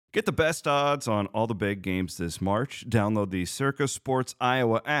Get the best odds on all the big games this March. Download the Circa Sports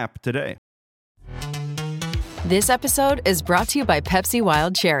Iowa app today. This episode is brought to you by Pepsi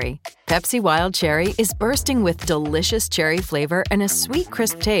Wild Cherry. Pepsi Wild Cherry is bursting with delicious cherry flavor and a sweet,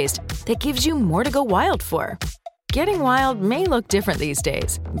 crisp taste that gives you more to go wild for. Getting wild may look different these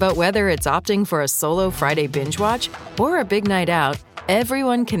days, but whether it's opting for a solo Friday binge watch or a big night out,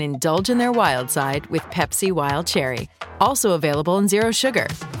 everyone can indulge in their wild side with Pepsi Wild Cherry. Also available in Zero Sugar.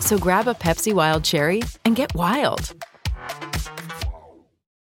 So grab a Pepsi Wild Cherry and get wild.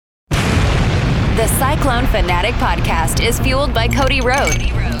 The Cyclone Fanatic Podcast is fueled by Cody Road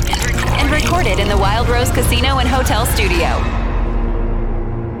and recorded in the Wild Rose Casino and Hotel Studio.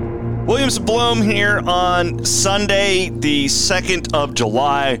 Williams and Blum here on Sunday, the 2nd of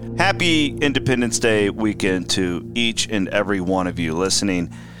July. Happy Independence Day weekend to each and every one of you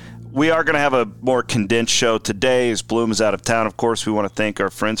listening. We are going to have a more condensed show today as Blum is out of town. Of course, we want to thank our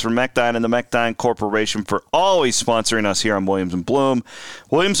friends from Mechdyne and the Mechdyne Corporation for always sponsoring us here on Williams and Blum.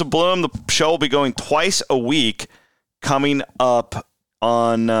 Williams and Blum, the show will be going twice a week coming up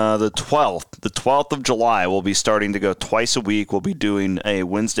on the 12th. The 12th of July, we'll be starting to go twice a week. We'll be doing a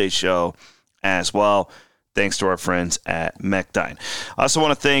Wednesday show as well, thanks to our friends at Mechdyne. I also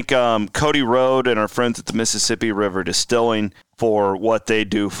want to thank Cody Road and our friends at the Mississippi River Distilling for what they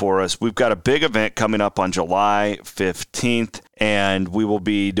do for us. We've got a big event coming up on July 15th, and we will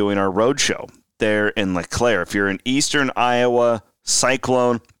be doing our road show there in LeClaire. If you're in eastern Iowa,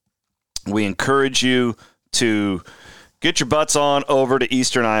 Cyclone, we encourage you to get your butts on over to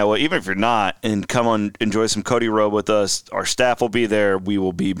eastern Iowa, even if you're not, and come on, enjoy some Cody Road with us. Our staff will be there. We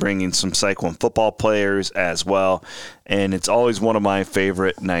will be bringing some Cyclone football players as well, and it's always one of my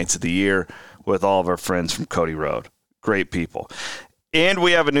favorite nights of the year with all of our friends from Cody Road. Great people. And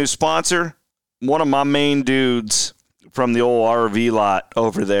we have a new sponsor, one of my main dudes from the old RV lot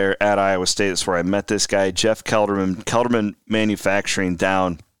over there at Iowa State. That's where I met this guy, Jeff Kelderman Manufacturing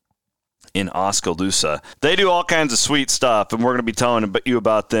down in Oskaloosa. They do all kinds of sweet stuff, and we're going to be telling you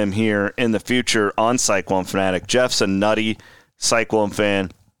about them here in the future on Cyclone Fanatic. Jeff's a nutty Cyclone fan.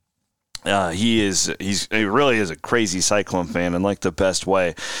 He really is a crazy Cyclone fan in like the best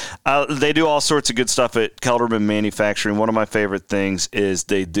way. They do all sorts of good stuff at Kelderman Manufacturing. One of my favorite things is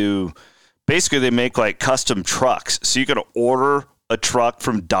they make like custom trucks. So you can order a truck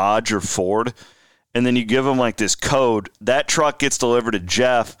from Dodge or Ford, and then you give them like this code. That truck gets delivered to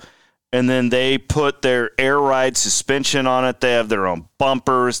Jeff, and then they put their air ride suspension on it. They have their own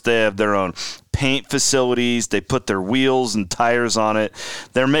bumpers. They have their own paint facilities. They put their wheels and tires on it.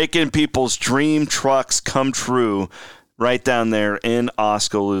 They're making people's dream trucks come true right down there in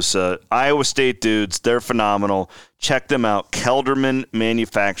Oskaloosa. Iowa State dudes, they're phenomenal. Check them out. Kelderman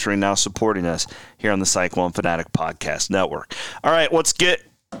Manufacturing, now supporting us here on the Cyclone Fanatic Podcast Network. All right, let's get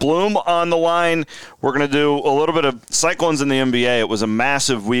Blum on the line. We're going to do a little bit of Cyclones in the NBA. It was a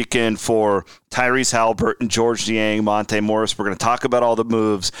massive weekend for Tyrese Haliburton, George Niang, Monte Morris. We're going to talk about all the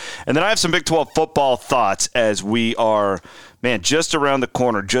moves. And then I have some Big 12 football thoughts as we are, just around the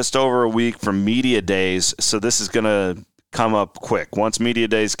corner, just over a week from Media Days. So this is going to come up quick. Once Media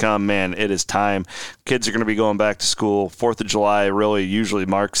Days come, it is time. Kids are going to be going back to school. 4th of July really usually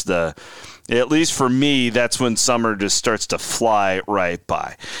marks at least for me, that's when summer just starts to fly right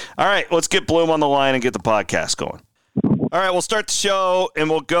by. All right, let's get Blum on the line and get the podcast going. All right, we'll start the show, and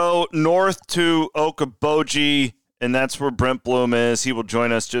we'll go north to Okoboji, and that's where Brent Blum is. He will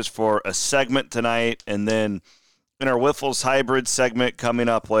join us just for a segment tonight, and then in our Wiffles Hybrid segment coming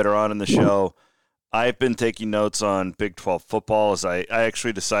up later on in the show, I've been taking notes on Big 12 football as I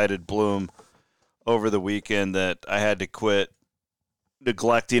actually decided, Blum, over the weekend that I had to quit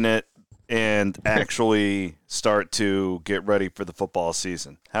neglecting it and actually start to get ready for the football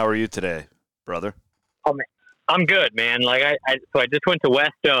season. How are you today, brother? Oh, man. I'm good, man. Like I just went to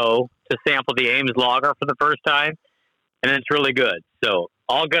West O to sample the Ames Lager for the first time, and it's really good. So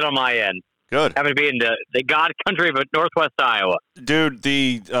all good on my end. Good. Having to be in the God country of Northwest Iowa. Dude,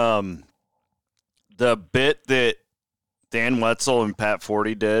 the bit that Dan Wetzel and Pat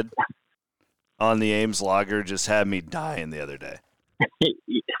Forty did on the Ames Lager just had me dying the other day.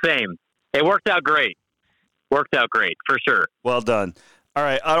 Same. It worked out great. Worked out great, for sure. Well done. All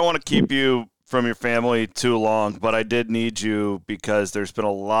right, I don't want to keep you from your family too long, but I did need you because there's been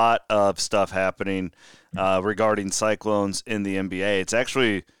a lot of stuff happening regarding Cyclones in the NBA. It's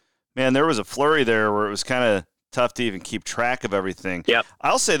actually, there was a flurry there where it was kind of tough to even keep track of everything. Yep.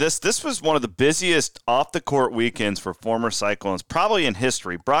 I'll say this was one of the busiest off-the-court weekends for former Cyclones, probably in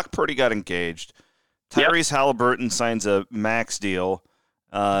history. Brock Purdy got engaged. Tyrese Haliburton signs a max deal.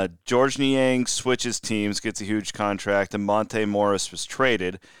 George Niang switches teams, gets a huge contract, and Monte Morris was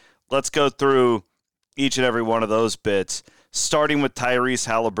traded. Let's go through each and every one of those bits, starting with Tyrese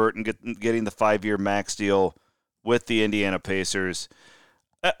Halliburton getting the 5-year max deal with the Indiana Pacers.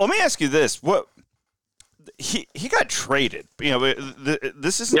 Let me ask you this: what he got traded?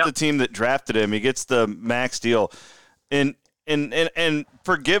 This isn't the team that drafted him. He gets the max deal, and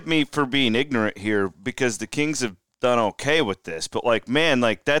forgive me for being ignorant here because the Kings have done okay with this, but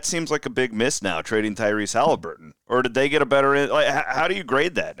that seems like a big miss now, trading Tyrese Halliburton. Or did they get a better? How do you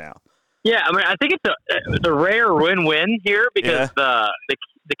grade that now? Yeah, I mean, I think it's a rare win-win here because the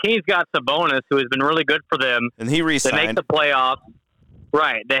Kings got Sabonis, who has been really good for them, and he re-signed. They make the playoffs.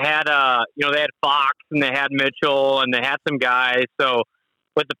 Right. They had they had Fox and they had Mitchell and they had some guys. So,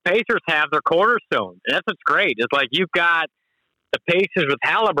 but the Pacers have their cornerstone, and that's what's great. It's like you've got the Pacers with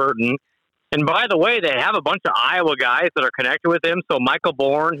Halliburton, and by the way, they have a bunch of Iowa guys that are connected with him. So Michael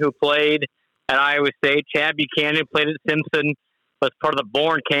Bourne, who played at Iowa State, Chad Buchanan played at Simpson, was part of the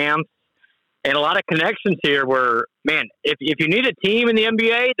Bourne camps. And a lot of connections here where, man, if you need a team in the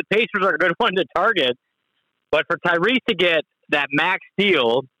NBA, the Pacers are a good one to target. But for Tyrese to get that max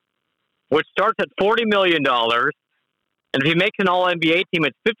deal, which starts at $40 million, and if he makes an All-NBA team,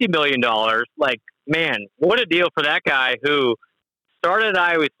 it's $50 million, man, what a deal for that guy who started at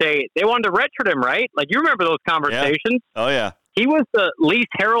Iowa State. They wanted to redshirt him, right? You remember those conversations? Yeah. Oh, yeah. He was the least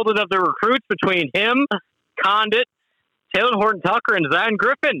heralded of the recruits between him, Condit, Taylor Horton-Tucker, and Zion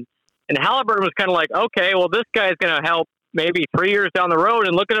Griffin. And Halliburton was kind of like, okay, well, this guy's going to help maybe 3 years down the road,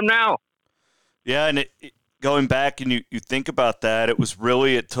 and look at him now. Yeah, and going back and you think about that,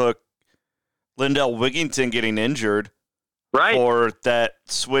 it took Lindell Wigginton getting injured for that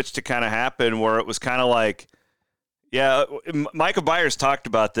switch to kind of happen where it was kind of like, Micah Byers talked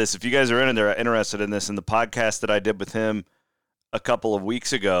about this. If you guys are interested in this in the podcast that I did with him a couple of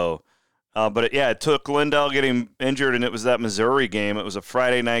weeks ago, but it took Lindell getting injured, and it was that Missouri game. It was a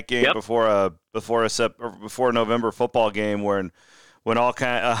Friday night game before a November football game when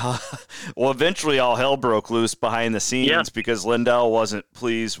eventually all hell broke loose behind the scenes because Lindell wasn't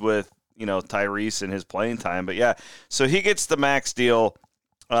pleased with Tyrese and his playing time. But so he gets the max deal.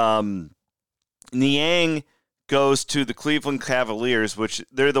 Niang goes to the Cleveland Cavaliers, which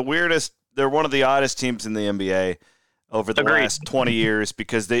they're the weirdest. They're one of the oddest teams in the NBA over the last 20 years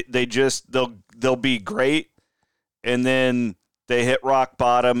because they'll be great, and then they hit rock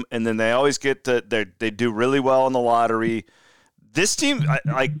bottom, and then they always they do really well in the lottery. This team,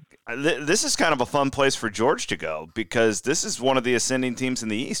 this is kind of a fun place for George to go because this is one of the ascending teams in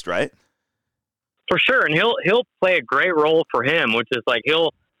the East, right? For sure, and he'll play a great role for him, which is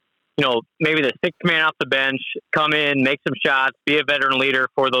he'll maybe the sixth man off the bench, come in, make some shots, be a veteran leader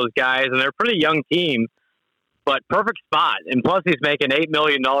for those guys, and they're a pretty young team. But perfect spot. And plus he's making $8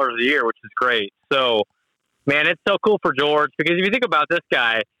 million a year, which is great. So, man, it's so cool for George because if you think about this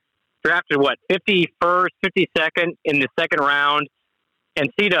guy, drafted 51st, 52nd in the second round, and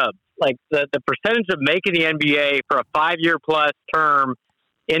C-Dub, the percentage of making the NBA for a 5-year plus term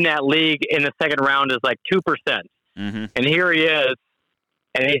in that league in the second round is 2%. Mm-hmm. And here he is,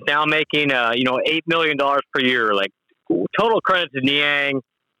 and he's now making $8 million per year. Total credit to Niang,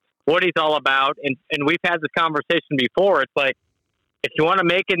 what he's all about, and we've had this conversation before. It's if you want to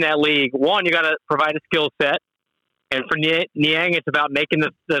make in that league, one, you got to provide a skill set, and for Niang, it's about making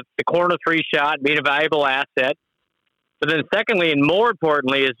the corner three shot, being a valuable asset. But then secondly, and more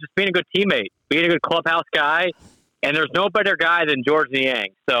importantly, is just being a good teammate, being a good clubhouse guy, and there's no better guy than George Niang.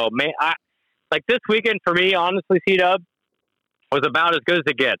 So, man, this weekend for me, honestly, C-Dub, was about as good as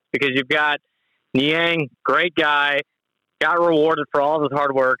it gets because you've got Niang, great guy, got rewarded for all of his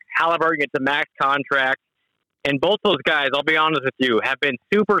hard work. Halliburton gets a max contract. And both those guys, I'll be honest with you, have been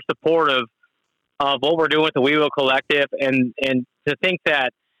super supportive of what we're doing with the We Will Collective. And to think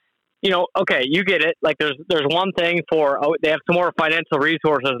that, okay, you get it. There's one thing they have some more financial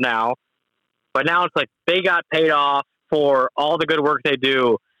resources now. But now it's they got paid off for all the good work they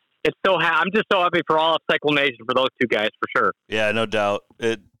do. I'm just so happy for all of Cyclone Nation for those two guys, for sure. Yeah, no doubt.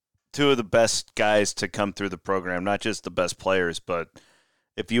 Two of the best guys to come through the program, not just the best players, but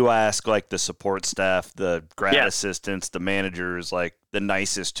if you ask the support staff, the grad assistants, the managers, the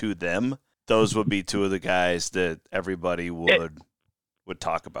nicest to them, those would be two of the guys that everybody would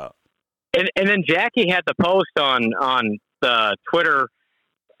talk about. And then Jackie had the post on the Twitter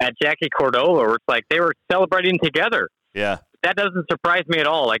at Jackie Cordova where it's they were celebrating together. Yeah. That doesn't surprise me at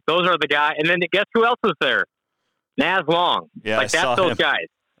all. Those are the guys. And then guess who else was there? Naz Long. Yeah, that's those guys.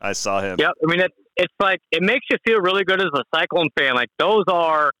 I saw him. Yep. I mean, it's it makes you feel really good as a Cyclone fan. Those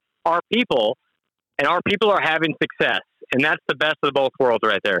are our people, and our people are having success. And that's the best of both worlds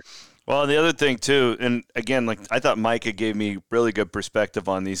right there. Well, the other thing, too, and again, like I thought Micah gave me really good perspective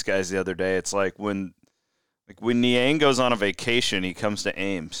on these guys the other day. It's like when Niang goes on a vacation, he comes to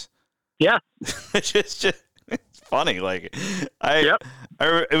Ames. Yeah. It's funny. Like,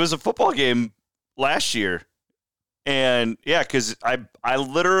 it was a football game last year. And, yeah, because I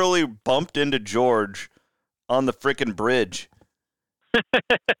literally bumped into George on the freaking bridge.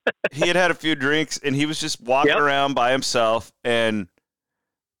 He had a few drinks, and he was just walking around by himself, and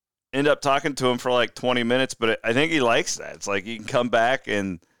end up talking to him for like 20 minutes. But I think he likes that. It's like you can come back,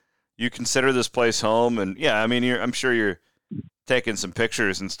 and you consider this place home. And, yeah, I mean, I'm sure you're taking some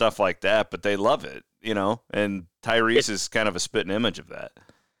pictures and stuff like that, but they love it, you know, and Tyrese is kind of a spitting image of that.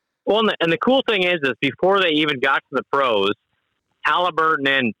 Well, and the cool thing is before they even got to the pros, Halliburton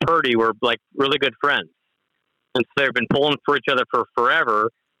and Purdy were like really good friends. And so they've been pulling for each other for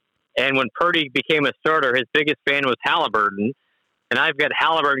forever. And when Purdy became a starter, his biggest fan was Halliburton. And I've got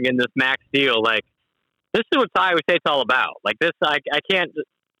Halliburton getting this max deal. Like, this is what Iowa State's all about. Like, this, I can't,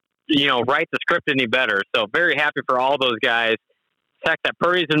 write the script any better. So very happy for all those guys. The fact that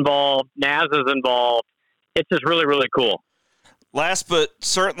Purdy's involved, Naz is involved. It's just really, really cool. Last but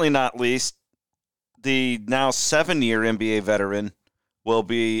certainly not least, the now 7-year NBA veteran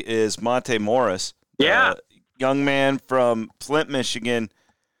is Monte Morris. Yeah. Young man from Flint, Michigan,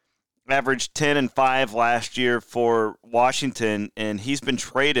 averaged 10 and 5 last year for Washington, and he's been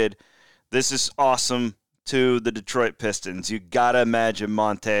traded. This is awesome to the Detroit Pistons. You got to imagine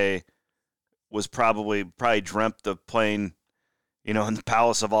Monte was probably dreamt of playing, in the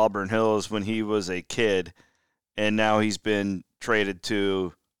Palace of Auburn Hills when he was a kid, and now he's been traded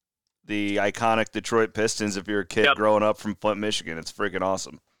to the iconic Detroit Pistons. If you're a kid growing up from Flint, Michigan, it's freaking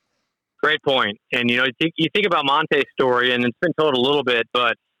awesome. Great point. And, you think about Monte's story, and it's been told a little bit,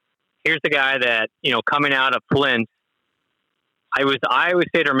 but here's the guy that, coming out of Flint, I was Iowa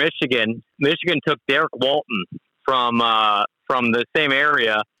State or Michigan. Michigan took Derek Walton from the same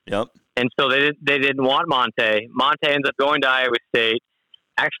area. Yep. And so they didn't want Monte. Monte ends up going to Iowa State,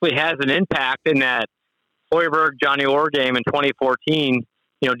 actually has an impact in that Hoiberg, Johnny Orr game in 2014.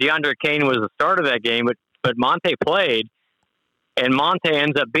 DeAndre Kane was the start of that game, but Monte played. And Monte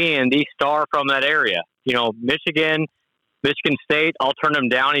ends up being the star from that area. Michigan State, I'll turn him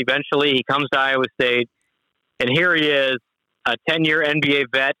down eventually. He comes to Iowa State, and here he is, a 10-year NBA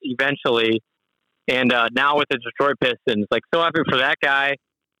vet eventually, and now with the Detroit Pistons. Like, so happy for that guy.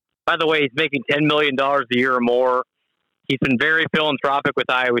 By the way, he's making $10 million a year or more. He's been very philanthropic with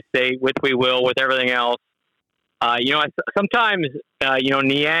Iowa State, with We Will, with everything else. Sometimes,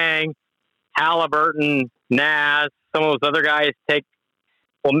 Niang, Halliburton, Naz, some of those other guys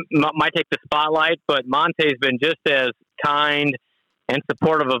might take the spotlight, but Monte's been just as kind and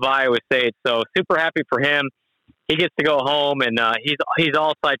supportive of Iowa State. So super happy for him. He gets to go home, and he's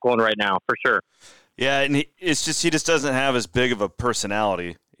all Cyclone right now for sure. Yeah, and he just doesn't have as big of a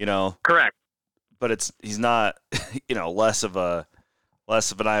personality, Correct. But he's not, less of an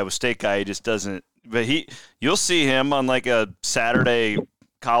Iowa State guy. He just doesn't. But you'll see him on like a Saturday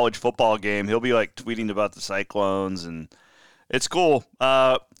college football game. He'll be like tweeting about the Cyclones, and it's cool.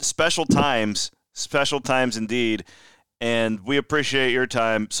 Special times indeed. And we appreciate your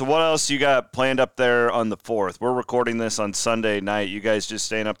time. So what else you got planned up there on the 4th? We're recording this on Sunday night. You guys just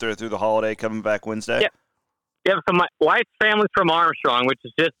staying up there through the holiday, coming back Wednesday? Yeah, so my wife's family's from Armstrong, which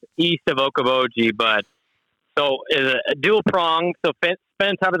is just east of Okoboji. But so it's a dual prong. So spend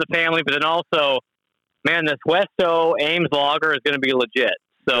time with the family, but then also, man, this Westo Ames Lager is going to be legit.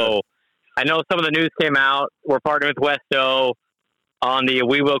 So I know some of the news came out. We're partnering with Westo on the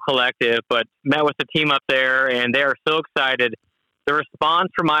We Will Collective, but met with the team up there, and they are so excited. The response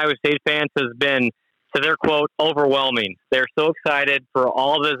from Iowa State fans has been, to their quote, overwhelming. They're so excited for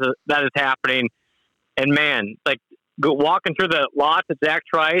all this that is happening. And man, like walking through the lots at Zach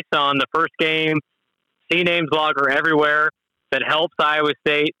Trice on the first game, see names Lager everywhere that helps Iowa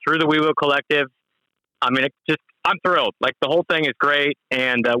State through the We Will Collective. I mean, I'm thrilled. Like, the whole thing is great.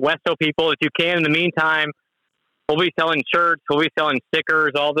 And Westo people, if you can, in the meantime, we'll be selling shirts, we'll be selling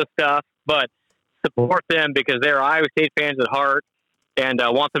stickers, all this stuff. But support them because they're Iowa State fans at heart, and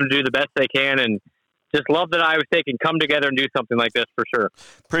want them to do the best they can. And just love that Iowa State can come together and do something like this for sure.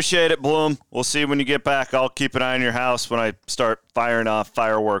 Appreciate it, Blum. We'll see you when you get back. I'll keep an eye on your house when I start firing off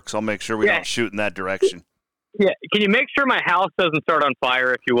fireworks. I'll make sure we don't shoot in that direction. Yeah. Can you make sure my house doesn't start on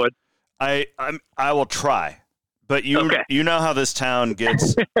fire, if you would? I will try. But you know how this town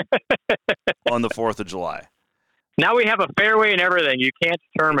gets on the 4th of July. Now we have a fairway and everything. You can't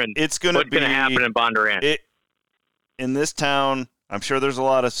determine what's going to happen in Bondurant. In this town, I'm sure there's a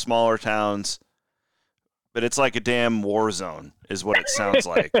lot of smaller towns, but it's like a damn war zone is what it sounds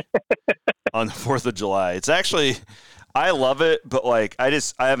like on the 4th of July. It's actually, I love it, but like I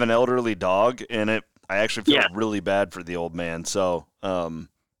have an elderly dog, and I actually feel really bad for the old man. So,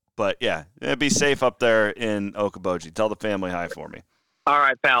 but yeah, be safe up there in Okoboji. Tell the family hi for me. All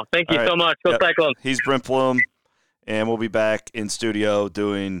right, pal. Thank you so much. Go Cyclones. He's Brent Blum, and we'll be back in studio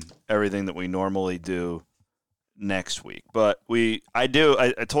doing everything that we normally do next week. But I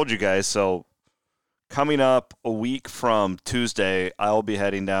told you guys, so coming up a week from Tuesday, I'll be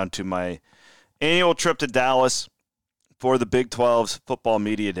heading down to my annual trip to Dallas for the Big 12's football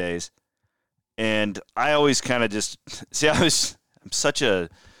media days. And I always kind of just I'm such a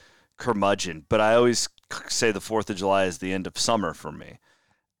curmudgeon, but I always say the 4th of July is the end of summer for me.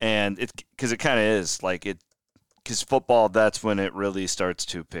 And because it kind of is like it, because football, that's when it really starts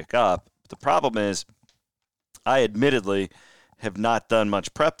to pick up. The problem is I admittedly have not done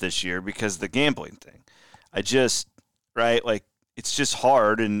much prep this year because of the gambling thing. It's just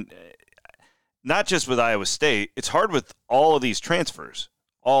hard, and not just with Iowa State. It's hard with all of these transfers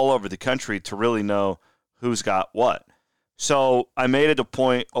all over the country to really know who's got what. So I made it a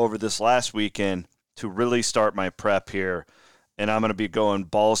point over this last weekend to really start my prep here, and I'm going to be going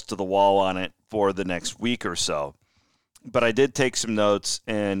balls to the wall on it for the next week or so. But I did take some notes,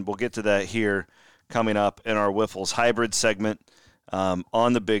 and we'll get to that here coming up in our Wiffles Hybrid segment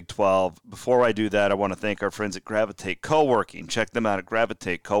on the Big 12. Before I do that, I want to thank our friends at Gravitate Co-working. Check them out at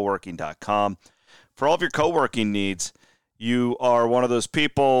gravitatecoworking.com. For all of your co-working needs, you are one of those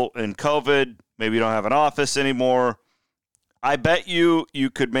people in COVID, maybe you don't have an office anymore. I bet you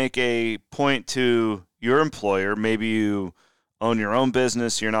could make a point to your employer. Maybe you own your own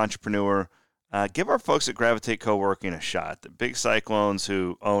business, you're an entrepreneur. Give our folks at Gravitate Co-working a shot. The big Cyclones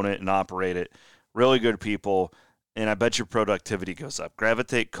who own it and operate it, really good people, and I bet your productivity goes up.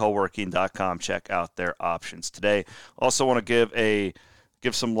 GravitateCoworking.com. Check out their options today. Also want to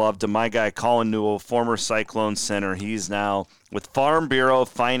give some love to my guy Colin Newell, former Cyclone center. He's now with Farm Bureau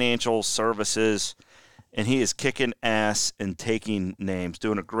Financial Services, and he is kicking ass and taking names,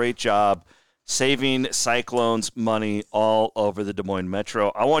 doing a great job saving Cyclones money all over the Des Moines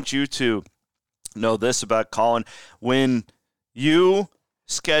Metro. I want you to know this about Colin. When you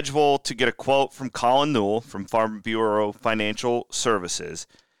schedule to get a quote from Colin Newell from Farm Bureau Financial Services,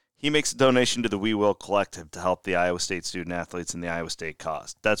 he makes a donation to the We Will Collective to help the Iowa State student-athletes and the Iowa State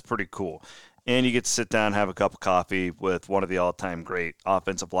cause. That's pretty cool. And you get to sit down and have a cup of coffee with one of the all-time great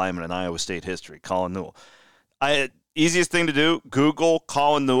offensive linemen in Iowa State history, Colin Newell. Easiest thing to do, Google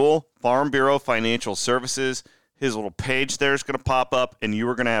Colin Newell, Farm Bureau Financial Services. His little page there is going to pop up, and you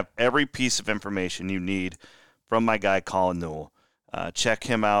are going to have every piece of information you need from my guy Colin Newell. Check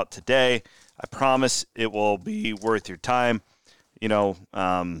him out today. I promise it will be worth your time.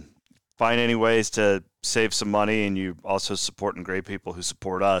 Find any ways to save some money, and you also supporting great people who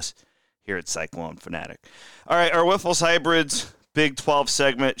support us here at Cyclone Fanatic. All right, our Wiffles Hybrids Big 12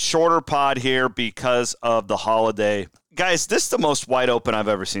 segment, shorter pod here because of the holiday. Guys, this is the most wide open I've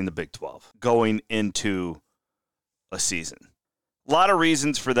ever seen the Big 12 going into a season. A lot of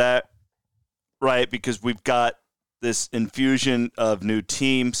reasons for that, right? Because we've got this infusion of new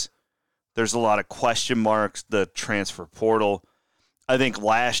teams. There's a lot of question marks, the transfer portal. I think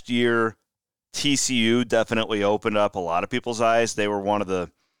last year, TCU definitely opened up a lot of people's eyes. They were one of the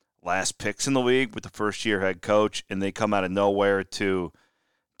last picks in the league with the first-year head coach, and they come out of nowhere to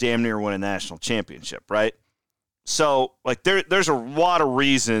damn near win a national championship, right? So, there's a lot of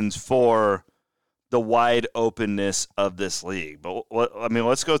reasons for the wide openness of this league. But,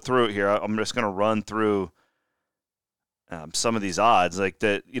 let's go through it here. I'm just going to run through some of these odds.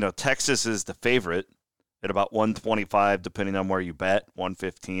 Texas is the favorite at about 125, depending on where you bet.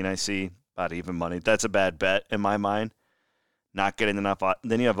 115, I see, about even money. That's a bad bet in my mind. Not getting enough.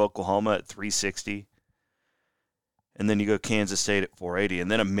 Then you have Oklahoma at 360. And then you go Kansas State at 480.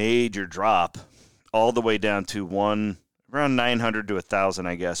 And then a major drop all the way down to around 900 to 1,000,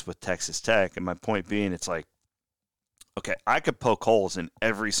 I guess, with Texas Tech. And my point being, it's like, okay, I could poke holes in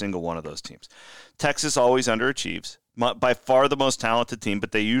every single one of those teams. Texas always underachieves. By far the most talented team,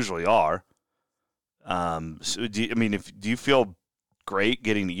 but they usually are. So do you feel great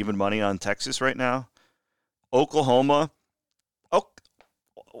getting even money on Texas right now? Oklahoma,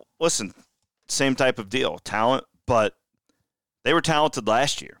 listen, same type of deal, talent, but they were talented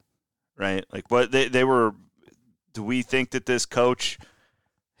last year, right? They were. Do we think that this coach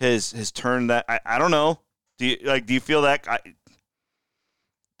has turned that? I don't know. Do you feel that?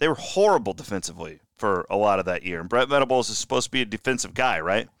 They were horrible defensively for a lot of that year, and Brett Venables is supposed to be a defensive guy,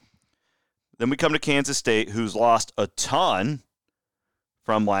 right? Then we come to Kansas State, who's lost a ton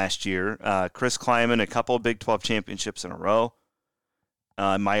from last year. Chris Kleiman, a couple of Big 12 championships in a row.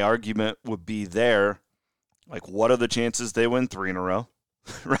 My argument would be there, like, what are the chances they win 3 in a row?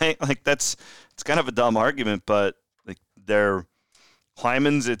 Right? Like, it's kind of a dumb argument, but like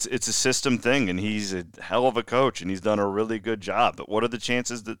Kleiman's, it's a system thing, and he's a hell of a coach, and he's done a really good job. But what are the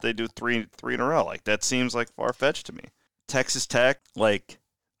chances that they do three in a row? Like, that seems like far-fetched to me. Texas Tech, like,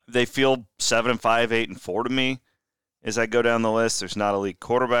 they feel 7-5, 8-4 to me as I go down the list. There's not elite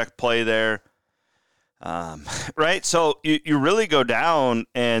quarterback play there. Right? So you really go down,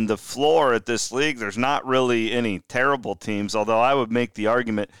 and the floor at this league, there's not really any terrible teams, although I would make the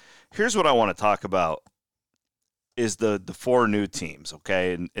argument. Here's what I want to talk about is the 4 new teams,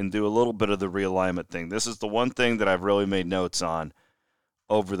 okay, and do a little bit of the realignment thing. This is the one thing that I've really made notes on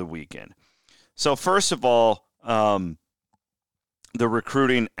over the weekend. So first of all, the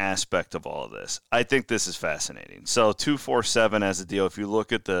recruiting aspect of all of this. I think this is fascinating. So 247 as a deal, if you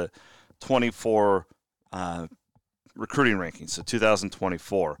look at the 24 recruiting rankings, so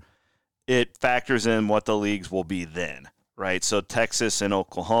 2024, it factors in what the leagues will be then, right? So Texas and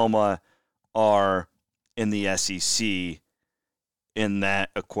Oklahoma are in the SEC in that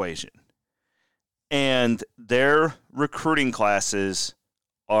equation. And their recruiting classes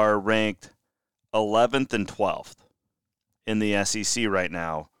are ranked 11th and 12th in the SEC right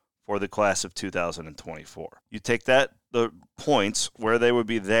now for the class of 2024. You take the points where they would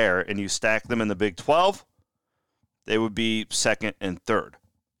be there and you stack them in the Big 12, they would be 2nd and 3rd.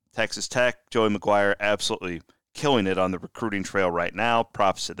 Texas Tech, Joey McGuire, absolutely killing it on the recruiting trail right now.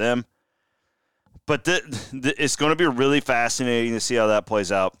 Props to them. But it's going to be really fascinating to see how that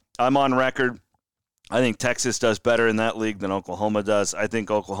plays out. I'm on record. I think Texas does better in that league than Oklahoma does. I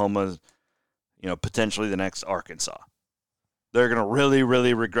think Oklahoma is, potentially the next Arkansas. They're going to really,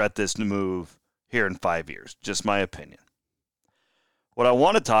 really regret this move here in 5 years. Just my opinion. What I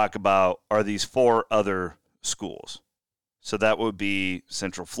want to talk about are these 4 other schools. So that would be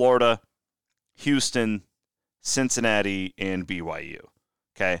Central Florida, Houston, Cincinnati, and BYU.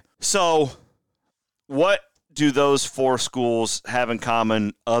 Okay? So what do those 4 schools have in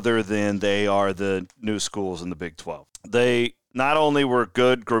common other than they are the new schools in the Big 12? They not only were a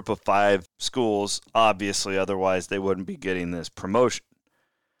good group of 5 schools, obviously, otherwise they wouldn't be getting this promotion,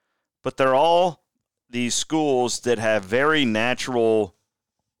 but they're all these schools that have very natural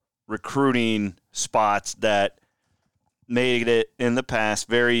recruiting spots that made it in the past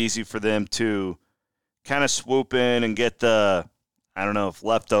very easy for them to kind of swoop in and get the, I don't know if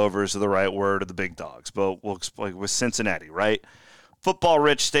leftovers are the right word, or the big dogs, but we'll explain with Cincinnati, right?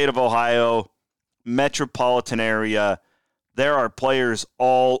 Football-rich state of Ohio, metropolitan area. There are players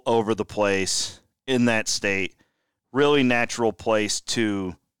all over the place in that state. Really natural place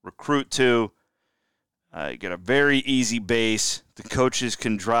to recruit to. You get a very easy base. The coaches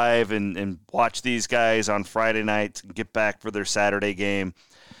can drive and watch these guys on Friday nights and get back for their Saturday game.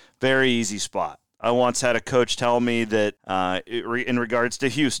 Very easy spot. I once had a coach tell me that in regards to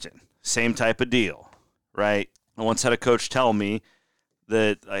Houston, same type of deal, right? I once had a coach tell me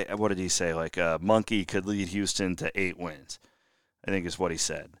that, what did he say? Like a monkey could lead Houston to 8 wins, I think is what he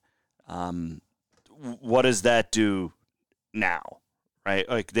said. What does that do now, right?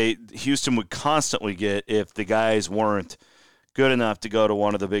 Like Houston would constantly get, if the guys weren't good enough to go to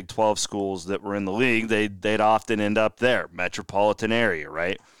one of the Big 12 schools that were in the league, they'd often end up there, metropolitan area,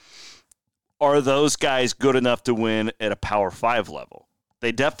 right? Are those guys good enough to win at a Power 5 level?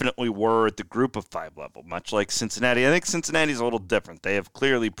 They definitely were at the Group of 5 level, much like Cincinnati. I think Cincinnati's a little different. They have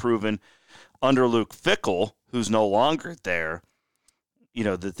clearly proven under Luke Fickell, who's no longer there,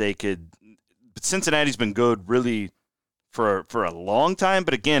 that they could. But Cincinnati's been good really for a long time.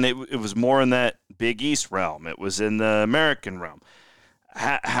 But again, it was more in that Big East realm. It was in the American realm.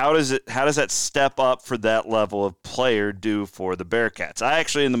 How does that step up for that level of player do for the Bearcats? I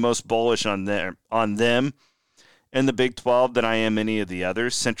actually am the most bullish on them in the Big 12 than I am any of the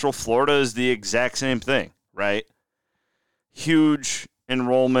others. Central Florida is the exact same thing, right? Huge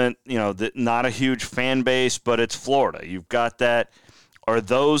enrollment, not a huge fan base, but it's Florida. You've got that. Are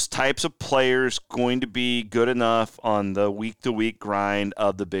those types of players going to be good enough on the week-to-week grind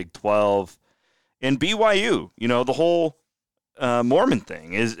of the Big 12? And BYU, the whole Mormon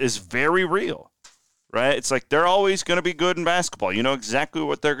thing is very real, right? It's like they're always going to be good in basketball. You know exactly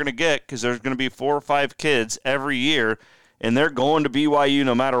what they're going to get because there's going to be 4 or 5 kids every year, and they're going to BYU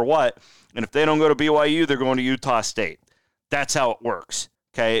no matter what. And if they don't go to BYU, they're going to Utah State. That's how it works,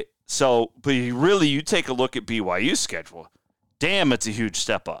 okay? So, but you take a look at BYU's schedule. Damn, it's a huge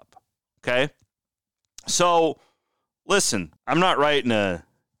step up, okay? So, listen, I'm not writing a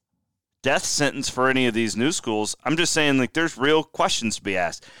death sentence for any of these new schools. I'm just saying, like, there's real questions to be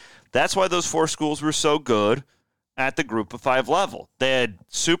asked. That's why those 4 schools were so good at the group of 5 level. They had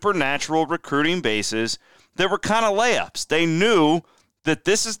supernatural recruiting bases that were kind of layups. They knew that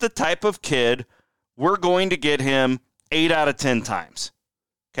this is the type of kid we're going to get him 8 out of 10 times.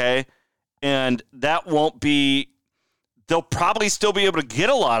 Okay? And that won't be, they'll probably still be able to get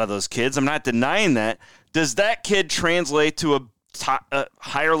a lot of those kids. I'm not denying that. Does that kid translate to a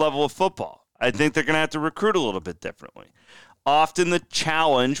higher level of football? I think they're going to have to recruit a little bit differently. Often the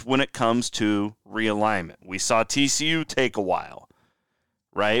challenge when it comes to realignment. We saw TCU take a while,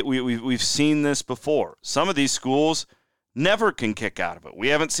 right? We've seen this before. Some of these schools never can kick out of it. We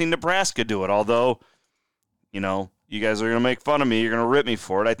haven't seen Nebraska do it, although, you know, you guys are going to make fun of me. You're going to rip me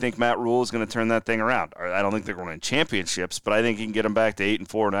for it. I think Matt Rule is going to turn that thing around. I don't think they're going to win championships, but I think he can get them back to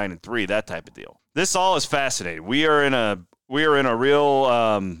 8-4, 9-3, that type of deal. This all is fascinating. We are in a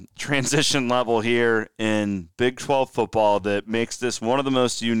real transition level here in Big 12 football that makes this one of the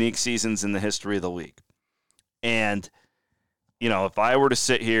most unique seasons in the history of the league. And, you know, if I were to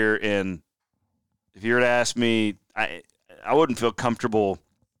sit here and if you were to ask me, I wouldn't feel comfortable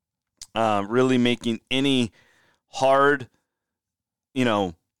really making any hard, you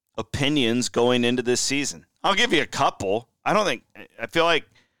know, opinions going into this season. I'll give you a couple. I feel like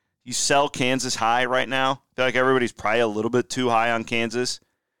you sell Kansas high right now. I feel like everybody's probably a little bit too high on Kansas.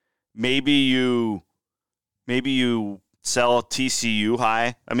 Maybe you sell TCU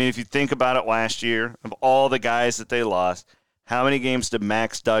high. I mean, if you think about it last year, of all the guys that they lost, how many games did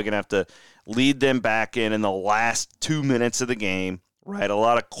Max Duggan have to lead them back in the last 2 minutes of the game, right? A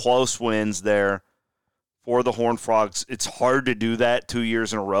lot of close wins there for the Horned Frogs. It's hard to do that 2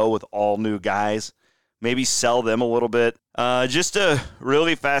 years in a row with all new guys. Maybe sell them a little bit. Just a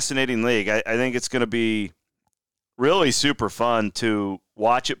really fascinating league. I think it's going to be really super fun to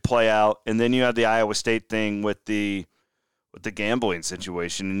watch it play out. And then you have the Iowa State thing with the gambling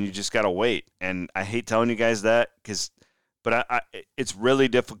situation, and you just got to wait. And I hate telling you guys that, but it's really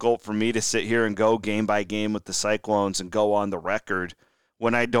difficult for me to sit here and go game by game with the Cyclones and go on the record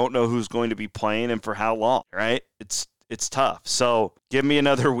when I don't know who's going to be playing and for how long, right? It's tough. So give me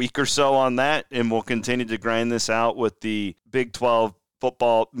another week or so on that, and we'll continue to grind this out with the Big 12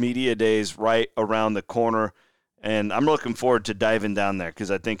 football media days right around the corner. And I'm looking forward to diving down there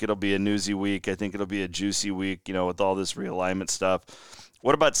because I think it'll be a newsy week. I think it'll be a juicy week, you know, with all this realignment stuff.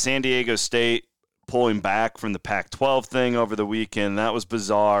 What about San Diego State pulling back from the Pac-12 thing over the weekend? That was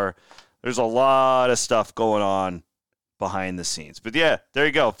bizarre. There's a lot of stuff going on behind the scenes. But yeah, there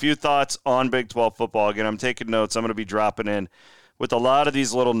you go. A few thoughts on Big 12 football. Again, I'm taking notes. I'm going to be dropping in with a lot of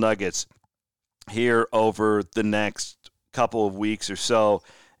these little nuggets here over the next couple of weeks or so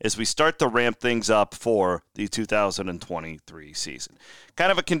as we start to ramp things up for the 2023 season.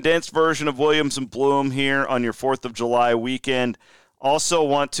 Kind of a condensed version of Williams and Blum here on your 4th of July weekend. Also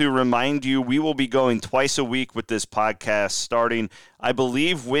want to remind you, we will be going twice a week with this podcast starting, I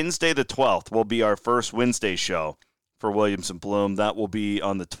believe, Wednesday the 12th will be our first Wednesday show for Williams and Blum. That will be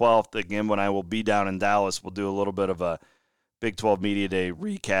on the 12th. Again, when I will be down in Dallas, we'll do a little bit of a Big 12 Media Day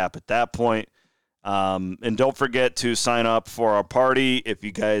recap at that point. And don't forget to sign up for our party if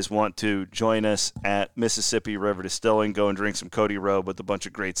you guys want to join us at Mississippi River Distilling. Go and drink some Cody Road with a bunch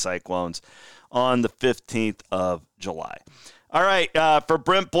of great Cyclones on the 15th of July. All right, for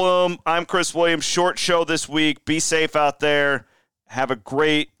Brent Blum, I'm Chris Williams. Short show this week. Be safe out there. Have a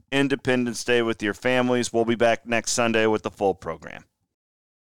great Independence Day with your families. We'll be back next Sunday with the full program.